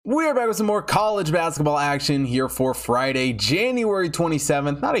We're back with some more college basketball action here for Friday, January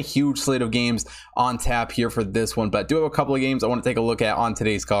 27th. Not a huge slate of games on tap here for this one, but do have a couple of games I want to take a look at on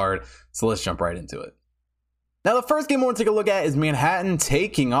today's card. So let's jump right into it. Now, the first game I want to take a look at is Manhattan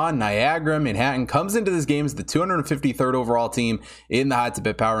taking on Niagara. Manhattan comes into this game as the 253rd overall team in the Hot Tip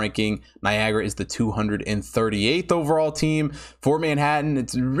Bet Power Ranking. Niagara is the 238th overall team. For Manhattan,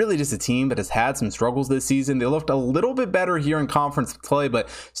 it's really just a team that has had some struggles this season. They looked a little bit better here in conference play, but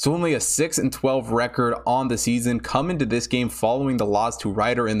still only a 6-12 record on the season. Come into this game following the loss to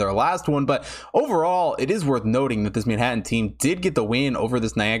Ryder in their last one. But overall, it is worth noting that this Manhattan team did get the win over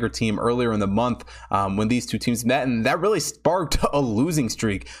this Niagara team earlier in the month when these two teams met, and that really sparked a losing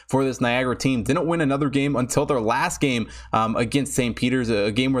streak for this Niagara team. Didn't win another game until their last game against St. Peter's, a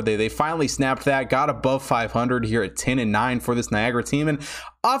game where they finally snapped that, got above 500 here at 10-9 for this Niagara team. And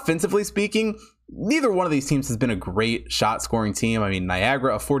offensively speaking, neither one of these teams has been a great shot scoring team. I mean,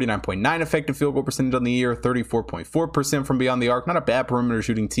 Niagara, a 49.9 effective field goal percentage on the year, 34.4% from beyond the arc. Not a bad perimeter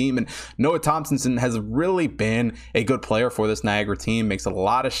shooting team. And Noah Thompson has really been a good player for this Niagara team. Makes a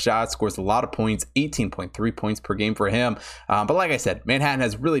lot of shots, scores a lot of points, 18.3 points per game for him. But like I said, Manhattan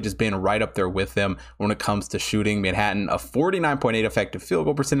has really just been right up there with them when it comes to shooting. Manhattan, a 49.8 effective field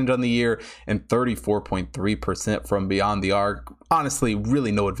goal percentage on the year and 34.3% from beyond the arc. Honestly,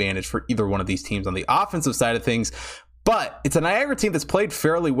 really no advantage for either one of these teams on the offensive side of things. But it's a Niagara team that's played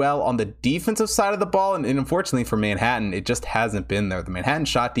fairly well on the defensive side of the ball, and unfortunately for Manhattan, it just hasn't been there. The Manhattan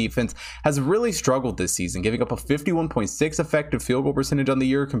shot defense has really struggled this season, giving up a 51.6 effective field goal percentage on the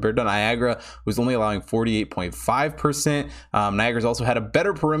year compared to Niagara, who's only allowing 48.5%. Niagara's also had a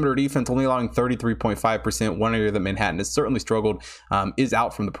better perimeter defense, only allowing 33.5%. One area that Manhattan has certainly struggled is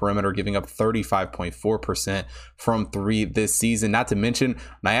out from the perimeter, giving up 35.4% from three this season. Not to mention,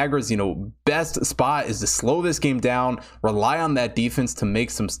 Niagara's best spot is to slow this game down, rely on that defense to make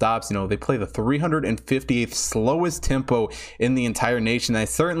some stops. They play the 358th slowest tempo in the entire nation. I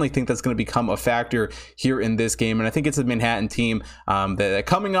certainly think that's going to become a factor here in this game. And I think it's a Manhattan team that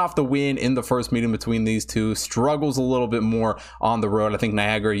coming off the win in the first meeting between these two struggles a little bit more on the road. I think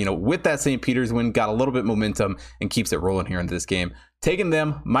Niagara, with that St. Peter's win, got a little bit momentum and keeps it rolling here in this game. Taking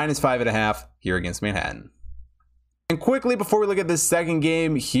them -5.5 here against Manhattan. And quickly, before we look at this second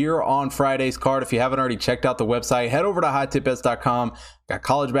game here on Friday's card, if you haven't already checked out the website, head over to hottipbets.com. Got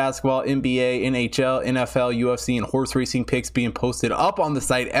college basketball, NBA, NHL, NFL, UFC, and horse racing picks being posted up on the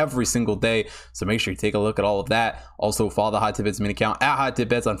site every single day. So make sure you take a look at all of that. Also, follow the Hot Tip Bets main account at Hot Tip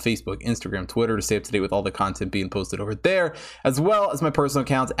Bets on Facebook, Instagram, Twitter to stay up to date with all the content being posted over there, as well as my personal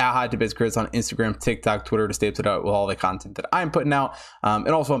accounts at Hot Tip Bets Chris on Instagram, TikTok, Twitter to stay up to date with all the content that I'm putting out. And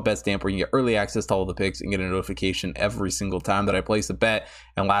also on BetStamp, where you can get early access to all the picks and get a notification every single time that I place a bet.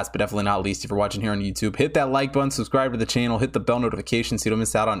 And last but definitely not least, if you're watching here on YouTube, hit that like button, subscribe to the channel, hit the bell notification so you don't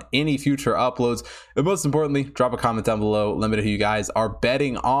miss out on any future uploads. And most importantly, drop a comment down below. Let me know who you guys are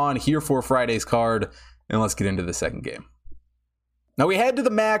betting on here for Friday's card. And let's get into the second game. Now we head to the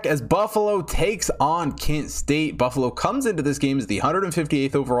MAC as Buffalo takes on Kent State. Buffalo comes into this game as the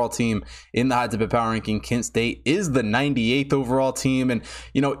 158th overall team in the Hot Tip Bet Power Ranking. Kent State is the 98th overall team. And,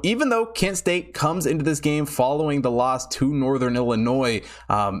 even though Kent State comes into this game following the loss to Northern Illinois,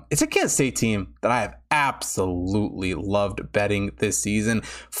 it's a Kent State team that I have absolutely loved betting this season.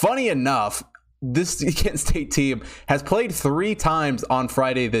 Funny enough, this Kent State team has played 3 times on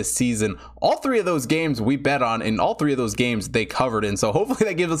Friday this season. All 3 of those games we bet on, and all 3 of those games they covered in. So hopefully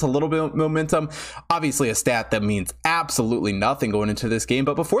that gives us a little bit of momentum. Obviously a stat that means absolutely nothing going into this game.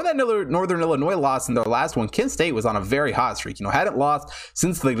 But before that Northern Illinois loss in their last one, Kent State was on a very hot streak. Hadn't lost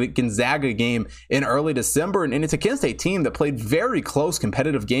since the Gonzaga game in early December. And it's a Kent State team that played very close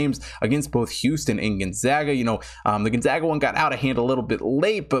competitive games against both Houston and Gonzaga. The Gonzaga one got out of hand a little bit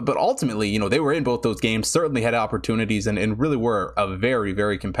late, but ultimately, they were in both those games, certainly had opportunities and really were a very,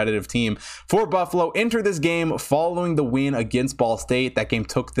 very competitive team. For Buffalo, enter this game following the win against Ball State. That game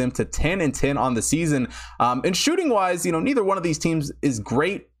took them to 10-10 on the season. And shooting wise, neither one of these teams is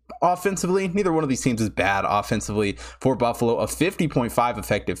great offensively. Neither one of these teams is bad offensively. For Buffalo, a 50.5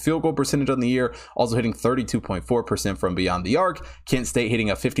 effective field goal percentage on the year, also hitting 32.4% from beyond the arc. Kent State hitting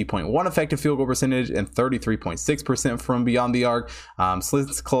a 50.1 effective field goal percentage and 33.6% from beyond the arc.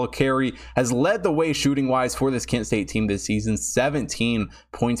 Slintz Carey has led the way shooting wise for this Kent State team this season, 17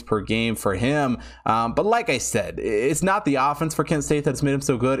 points per game for him. But like I said, it's not the offense for Kent State that's made him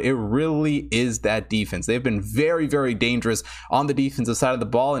so good. It really is that defense. They've been very, very dangerous on the defensive side of the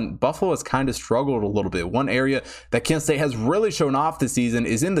ball. And front, Buffalo has kind of struggled a little bit. One area that Kent State has really shown off this season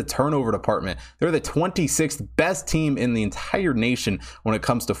is in the turnover department. They're the 26th best team in the entire nation when it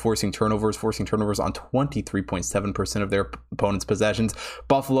comes to forcing turnovers on 23.7% of their opponents' possessions.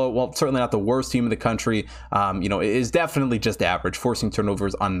 Buffalo, well, certainly not the worst team in the country, is definitely just average, forcing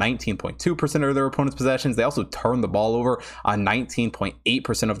turnovers on 19.2% of their opponents' possessions. They also turn the ball over on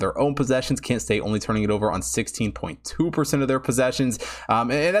 19.8% of their own possessions. Kent State only turning it over on 16.2% of their possessions.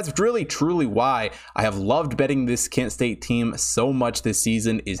 And that's really, truly why I have loved betting this Kent State team so much this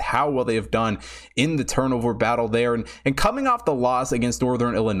season, is how well they have done in the turnover battle there. And coming off the loss against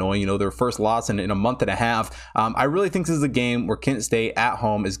Northern Illinois, their first loss in a month and a half, I really think this is a game where Kent State at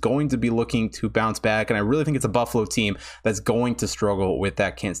home is going to be looking to bounce back. And I really think it's a Buffalo team that's going to struggle with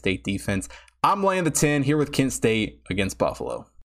that Kent State defense. I'm laying the 10 here with Kent State against Buffalo.